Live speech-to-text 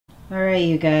Alright,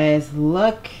 you guys,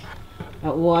 look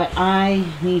at what I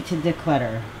need to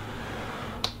declutter.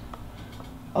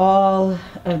 All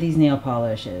of these nail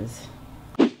polishes.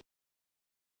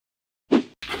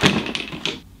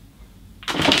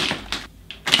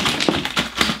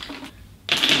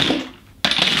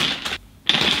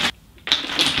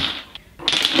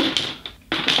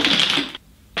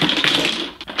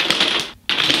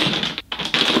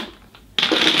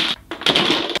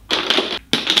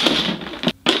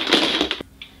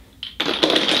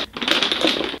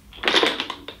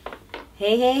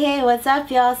 Hey, what's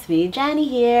up, y'all? It's me, Jennie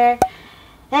here.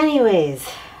 Anyways,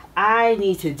 I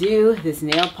need to do this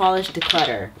nail polish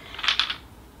declutter.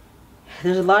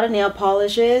 There's a lot of nail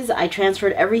polishes. I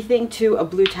transferred everything to a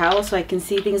blue towel so I can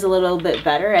see things a little bit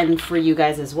better, and for you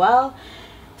guys as well.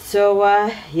 So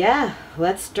yeah,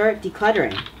 let's start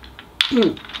decluttering.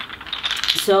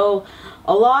 So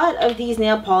a lot of these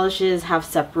nail polishes have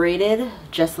separated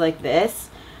just like this.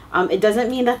 It doesn't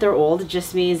mean that they're old, it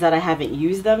just means that I haven't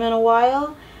used them in a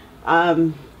while.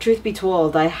 Truth be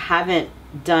told, I haven't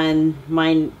done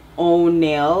my own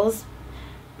nails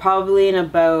probably in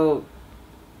about,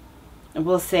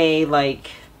 we'll say,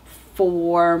 like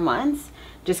 4 months,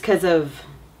 just because of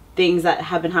things that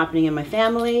have been happening in my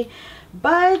family.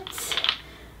 But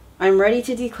I'm ready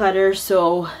to declutter,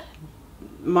 so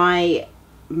my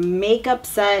makeup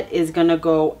set is gonna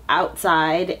go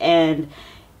outside, and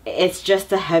it's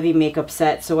just a heavy makeup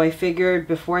set, so I figured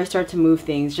before I start to move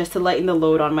things, just to lighten the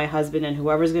load on my husband and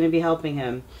whoever's going to be helping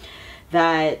him,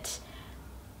 that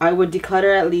I would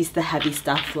declutter at least the heavy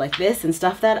stuff like this and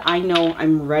stuff that I know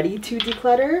I'm ready to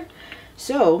declutter.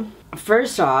 So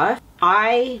first off,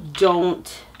 I don't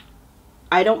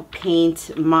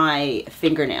paint my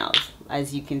fingernails.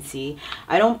 As you can see,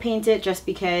 I don't paint it just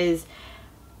because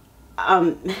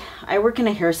I work in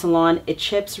a hair salon. It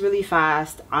chips really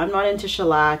fast. I'm not into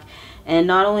shellac, and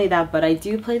not only that, but I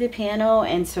do play the piano,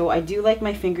 and so I do like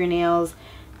my fingernails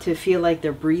to feel like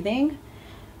they're breathing.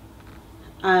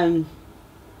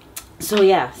 So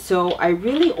yeah, so I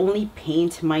really only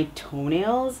paint my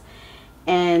toenails,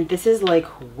 and this is like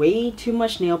way too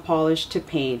much nail polish to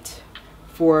paint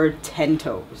for 10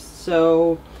 toes.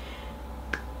 So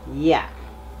yeah,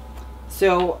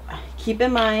 so keep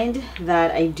in mind that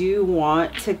I do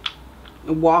want to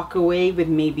walk away with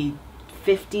maybe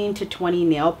 15 to 20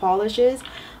 nail polishes.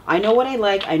 I know what I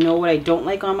like, I know what I don't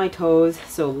like on my toes,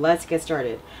 so let's get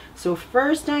started. So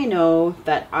first, I know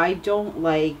that I don't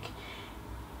like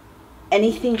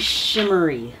anything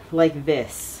shimmery like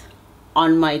this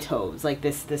on my toes. Like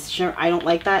this shimmer, I don't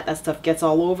like that. That stuff gets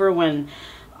all over when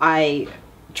I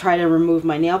try to remove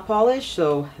my nail polish,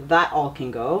 so that all can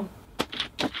go.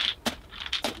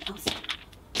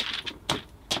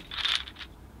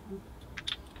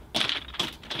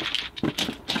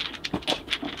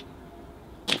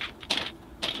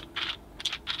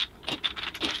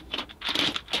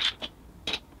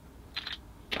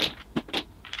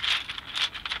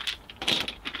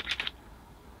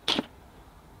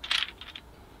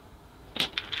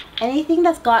 Anything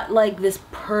that's got like this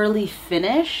pearly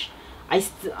finish,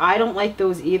 I don't like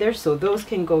those either, so those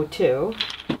can go too.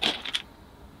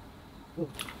 Ooh,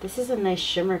 this is a nice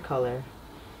shimmer color.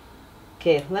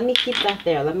 Okay, let me keep that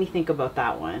there. Let me think about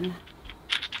that one.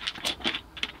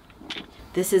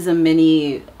 This is a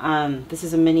mini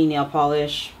nail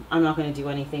polish. I'm not going to do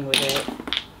anything with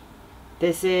it.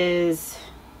 This is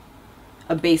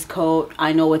a base coat.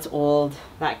 I know it's old.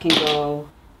 That can go.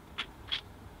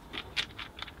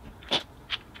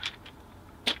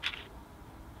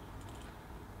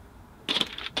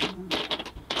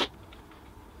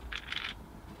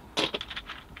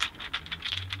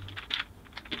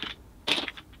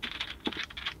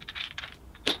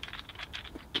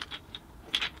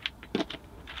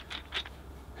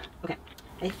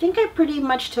 I think I pretty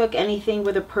much took anything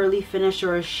with a pearly finish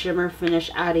or a shimmer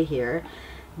finish out of here.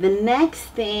 The next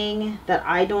thing that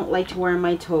I don't like to wear on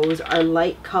my toes are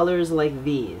light colors like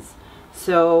these.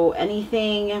 So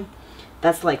anything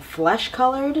that's like flesh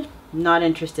colored, not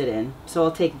interested in. So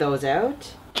I'll take those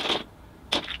out.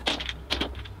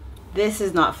 This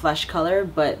is not flesh color,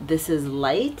 but this is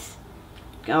light.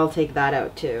 I'll take that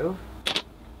out too.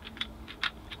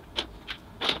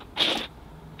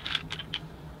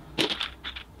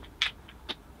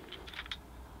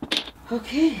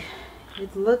 Okay,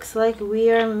 it looks like we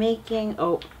are making,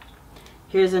 oh,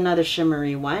 here's another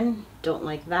shimmery one. Don't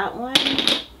like that one.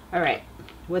 All right,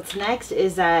 what's next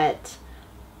is that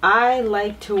I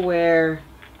like to wear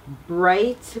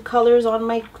bright colors on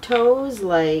my toes,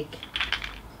 like,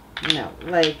 you know,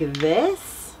 like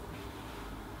this,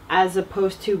 as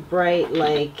opposed to bright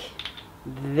like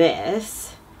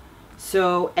this.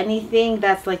 So anything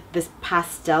that's like this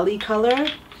pastel-y color,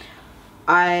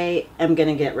 I am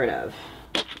gonna get rid of.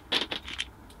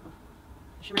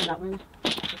 Shimmer that one.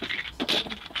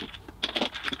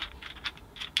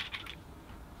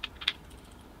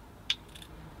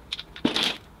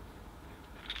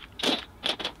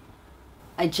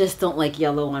 I just don't like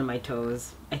yellow on my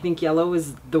toes. I think yellow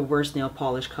is the worst nail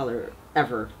polish color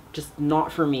ever. Just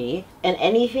not for me. And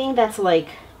anything that's like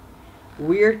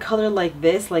weird color like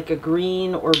this, like a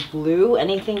green or blue,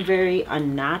 anything very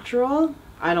unnatural,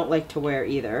 I don't like to wear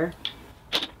either.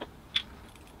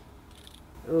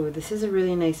 Oh, this is a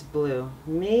really nice blue.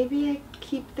 Maybe I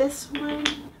keep this one.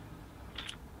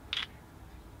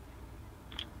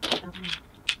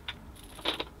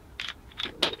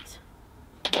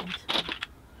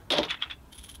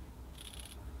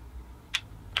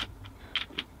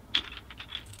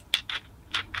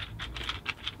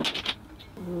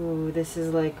 Ooh, this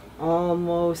is like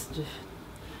almost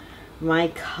my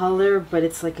color, but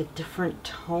it's like a different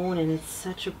tone and it's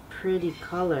such a pretty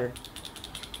color.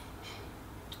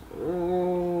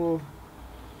 Ooh.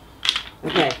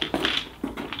 Okay.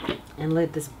 And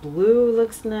look, this blue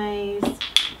looks nice.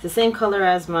 It's the same color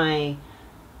as my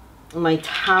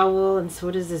towel, and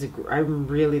so does this. I'm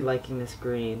really liking this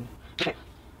green. Okay.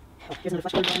 Oh, here's another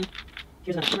flesh colored one.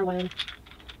 Here's another shimmer one.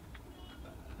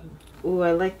 Ooh,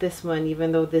 I like this one,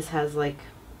 even though this has like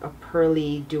a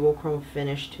pearly duochrome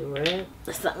finish to it.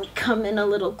 Let's let me come in a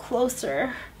little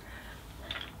closer.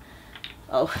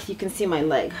 Oh, you can see my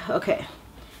leg. Okay.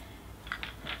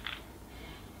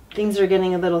 Things are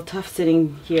getting a little tough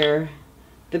sitting here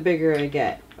the bigger I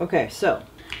get. Okay, so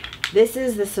this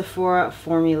is the Sephora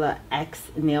Formula X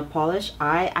nail polish.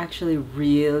 I actually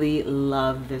really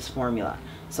love this formula,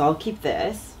 so I'll keep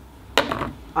this.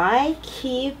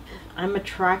 I'm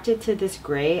attracted to this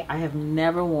gray. I have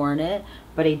never worn it,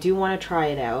 but I do want to try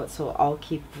it out, so I'll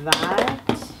keep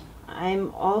that.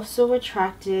 I'm also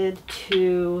attracted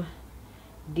to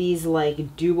these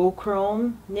like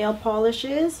duochrome nail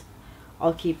polishes.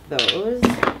 I'll keep those.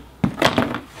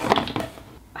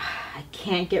 I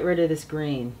can't get rid of this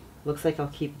green. Looks like I'll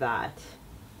keep that.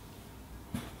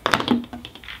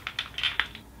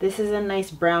 This is a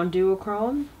nice brown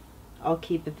duochrome. I'll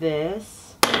keep this.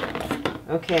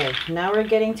 Okay, now we're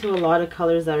getting to a lot of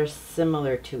colors that are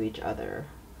similar to each other.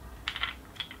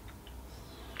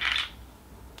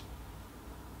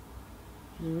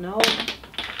 Nope.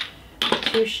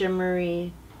 Too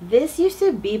shimmery. This used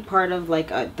to be part of like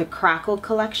the Crackle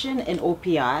collection in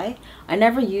OPI. I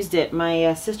never used it.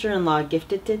 My sister-in-law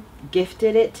gifted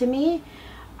it to me.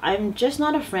 I'm just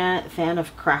not a fan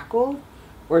of Crackle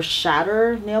or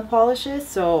Shatter nail polishes,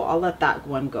 so I'll let that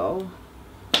one go.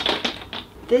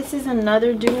 This is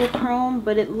another duochrome,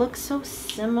 but it looks so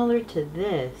similar to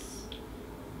this.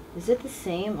 Is it the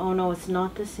same? Oh no, it's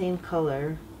not the same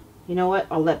color. You know what?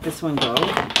 I'll let this one go.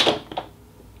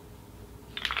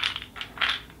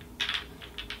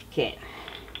 Okay.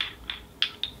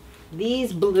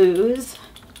 These blues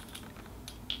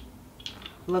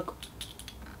look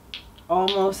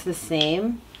almost the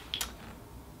same.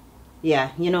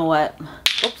 Yeah, you know what?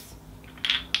 Oops.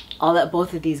 I'll let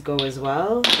both of these go as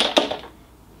well.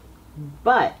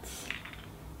 But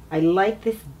I like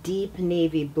this deep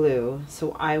navy blue,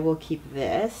 so I will keep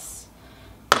this.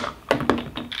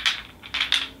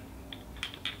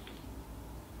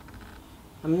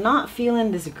 I'm not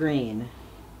feeling this green.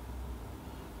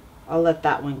 I'll let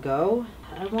that one go.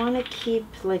 I want to keep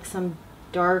like some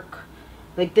dark,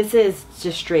 like this is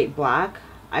just straight black.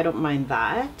 I don't mind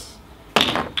that.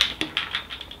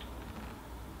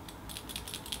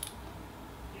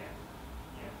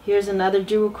 Here's another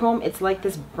duochrome. It's like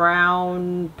this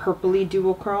brown purpley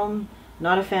duochrome.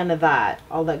 Not a fan of that.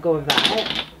 I'll let go of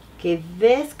that. Okay,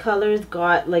 this color's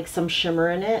got like some shimmer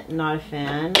in it. Not a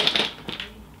fan.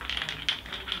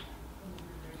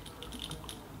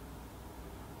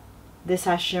 This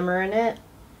has shimmer in it.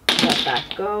 Let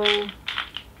that go.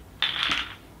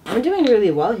 I'm doing really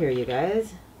well here, you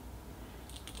guys.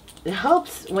 It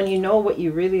helps when you know what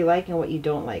you really like and what you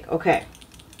don't like. Okay.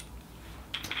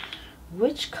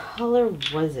 Which color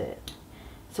was it?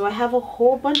 So I have a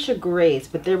whole bunch of grays,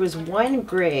 but there was one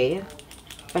gray,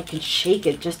 if I can shake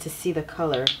it just to see the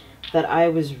color, that I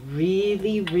was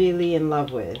really, really in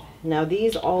love with. Now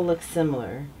these all look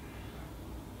similar.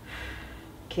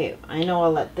 Okay, I know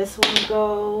I'll let this one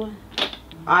go.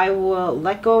 I will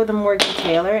let go of the Morgan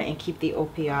Taylor and keep the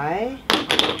OPI.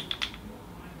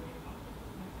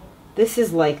 This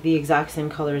is like the exact same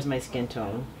color as my skin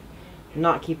tone.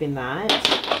 Not keeping that.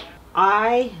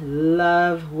 I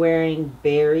love wearing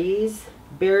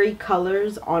berry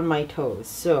colors on my toes.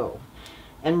 So,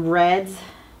 and reds,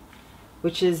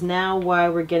 which is now why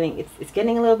we're getting, it's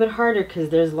getting a little bit harder because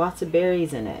there's lots of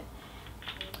berries in it.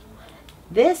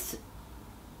 This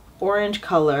orange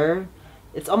color,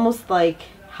 it's almost like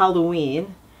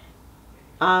Halloween.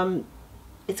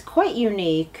 It's quite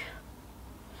unique.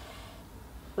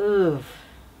 Ooh.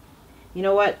 You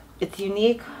know what? It's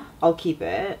unique. I'll keep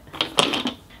it.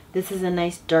 This is a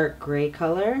nice dark gray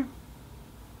color.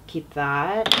 Keep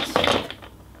that.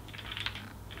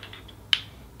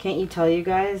 Can't you tell, you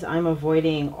guys? I'm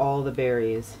avoiding all the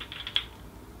berries.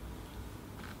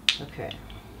 Okay.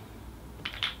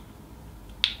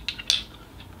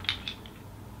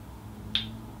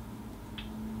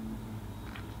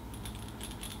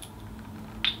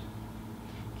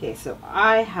 Okay, so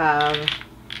I have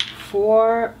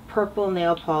 4 purple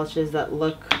nail polishes that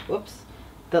look, whoops,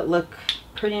 that look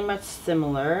pretty much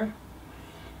similar.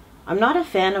 I'm not a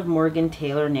fan of Morgan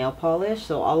Taylor nail polish,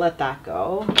 so I'll let that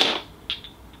go.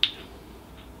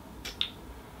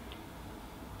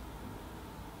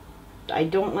 I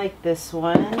don't like this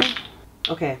one.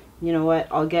 Okay, you know what?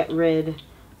 I'll get rid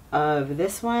of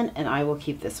this one and I will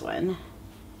keep this one.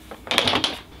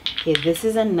 Okay, this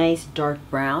is a nice dark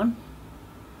brown.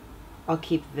 I'll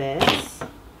keep this.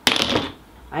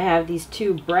 I have these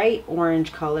 2 bright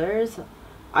orange colors.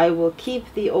 I will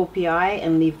keep the OPI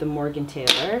and leave the Morgan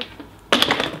Taylor.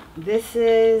 This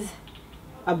is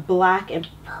a black and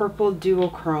purple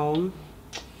duochrome.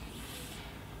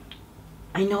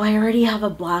 I know I already have a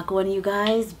black one, you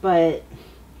guys, but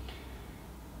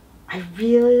I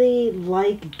really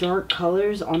like dark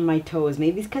colors on my toes.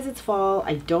 Maybe it's because it's fall,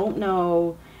 I don't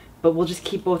know, but we'll just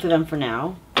keep both of them for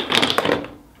now.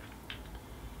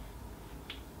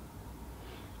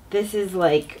 This is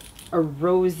like a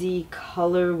rosy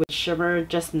color with shimmer.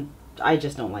 I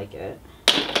just don't like it.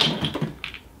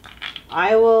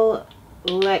 I will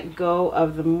let go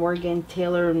of the Morgan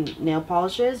Taylor nail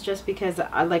polishes just because,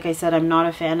 like I said, I'm not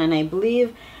a fan, and I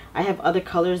believe I have other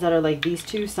colors that are like these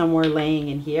 2 somewhere laying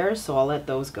in here, so I'll let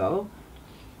those go.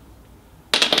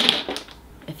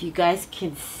 If you guys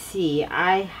can see,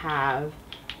 I have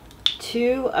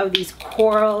 2 of these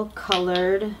coral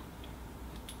colored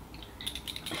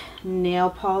nail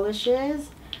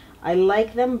polishes. I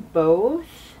like them both.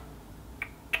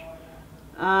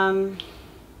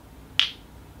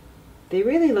 They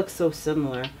really look so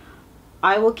similar.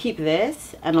 I will keep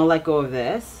this and I'll let go of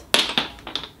this.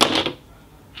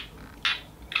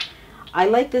 I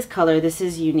like this color. This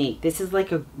is unique. This is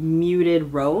like a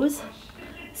muted rose,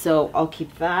 so I'll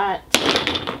keep that.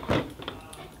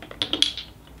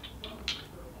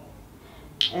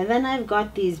 And then I've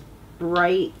got these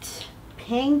bright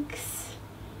pinks.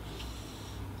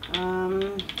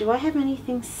 Do I have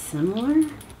anything similar?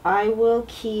 I will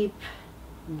keep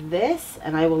this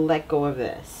and I will let go of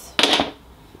this.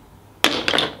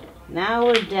 Now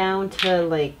we're down to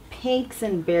like pinks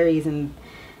and berries, and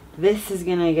this is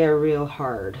gonna get real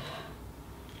hard.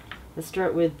 Let's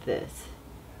start with this.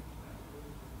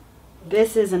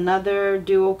 This is another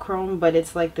duochrome, but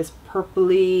it's like this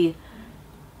purpley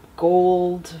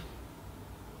gold.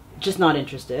 Just not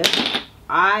interested.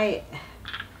 I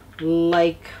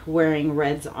like wearing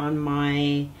reds on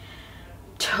my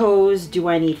toes. Do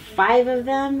I need 5 of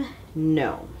them?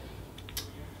 No.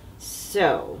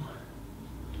 So,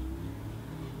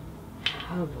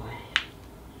 oh boy.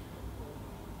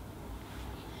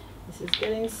 This is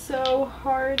getting so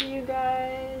hard, you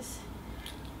guys.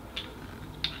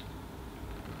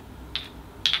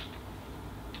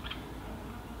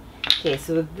 Okay,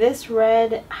 so this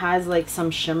red has like some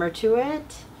shimmer to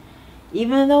it.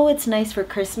 Even though it's nice for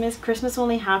Christmas, Christmas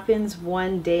only happens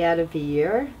 1 day out of the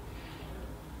year.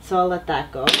 So I'll let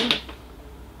that go.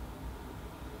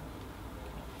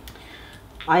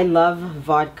 I love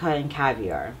vodka and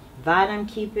caviar. That I'm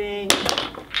keeping.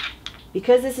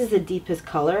 Because this is the deepest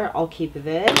color, I'll keep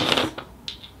this.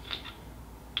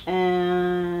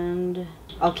 And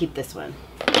I'll keep this one.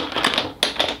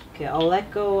 Okay, I'll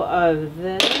let go of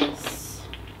this.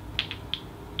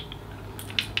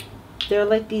 They're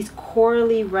like these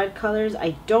corally red colors.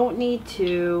 I don't need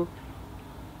to.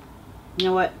 You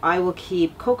know what? I will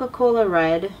keep Coca-Cola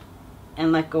red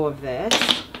and let go of this.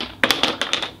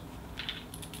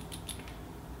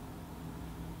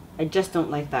 I just don't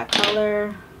like that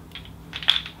color.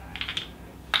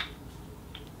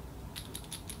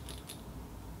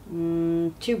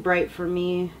 Too bright for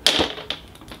me.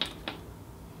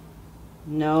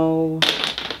 No.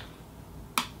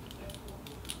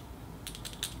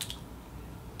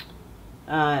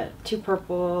 Too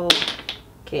purple.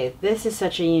 Okay, this is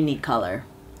such a unique color.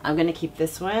 I'm gonna keep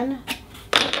this one.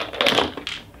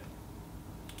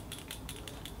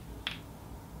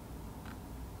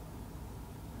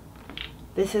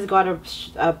 This has got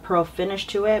a pearl finish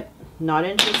to it. Not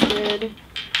interested.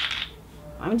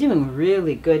 I'm doing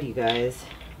really good, you guys.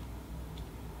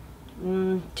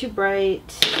 Too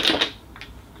bright.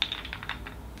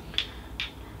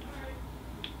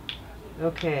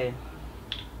 Okay.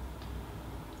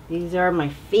 These are my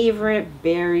favorite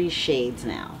berry shades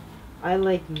now. I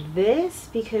like this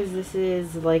because this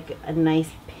is like a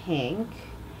nice pink.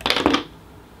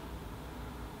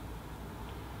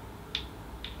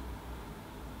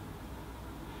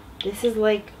 This is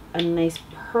like a nice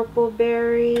purple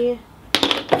berry.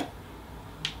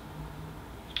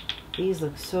 These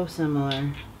look so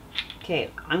similar. Okay,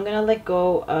 I'm gonna let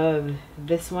go of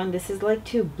this one. This is like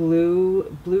too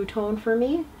blue tone for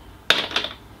me.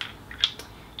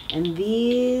 And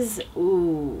these,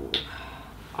 ooh,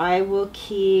 I will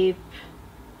keep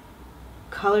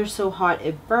Color So Hot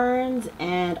It Burns,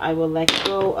 and I will let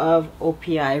go of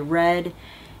OPI Red,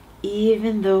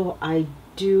 even though I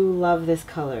do love this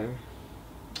color.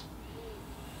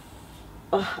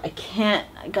 Oh, I can't,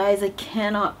 guys, I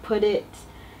cannot put it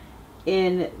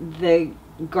in the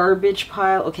garbage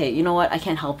pile. Okay, you know what? I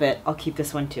can't help it. I'll keep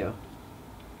this one too.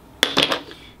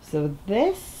 So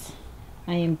this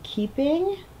I am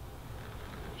keeping.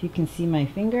 If you can see my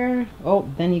finger.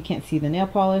 Oh, then you can't see the nail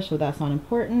polish, so that's not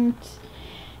important.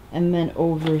 And then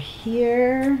over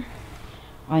here,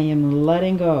 I am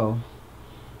letting go.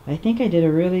 I think I did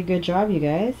a really good job, you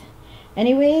guys.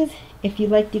 Anyways, if you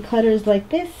like declutters like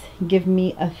this, give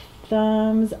me a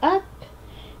thumbs up.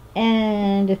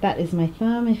 And if that is my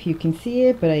thumb, if you can see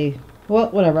it, but well,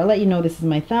 whatever, I'll let you know this is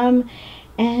my thumb.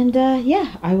 And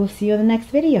yeah, I will see you in the next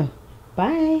video.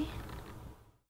 Bye.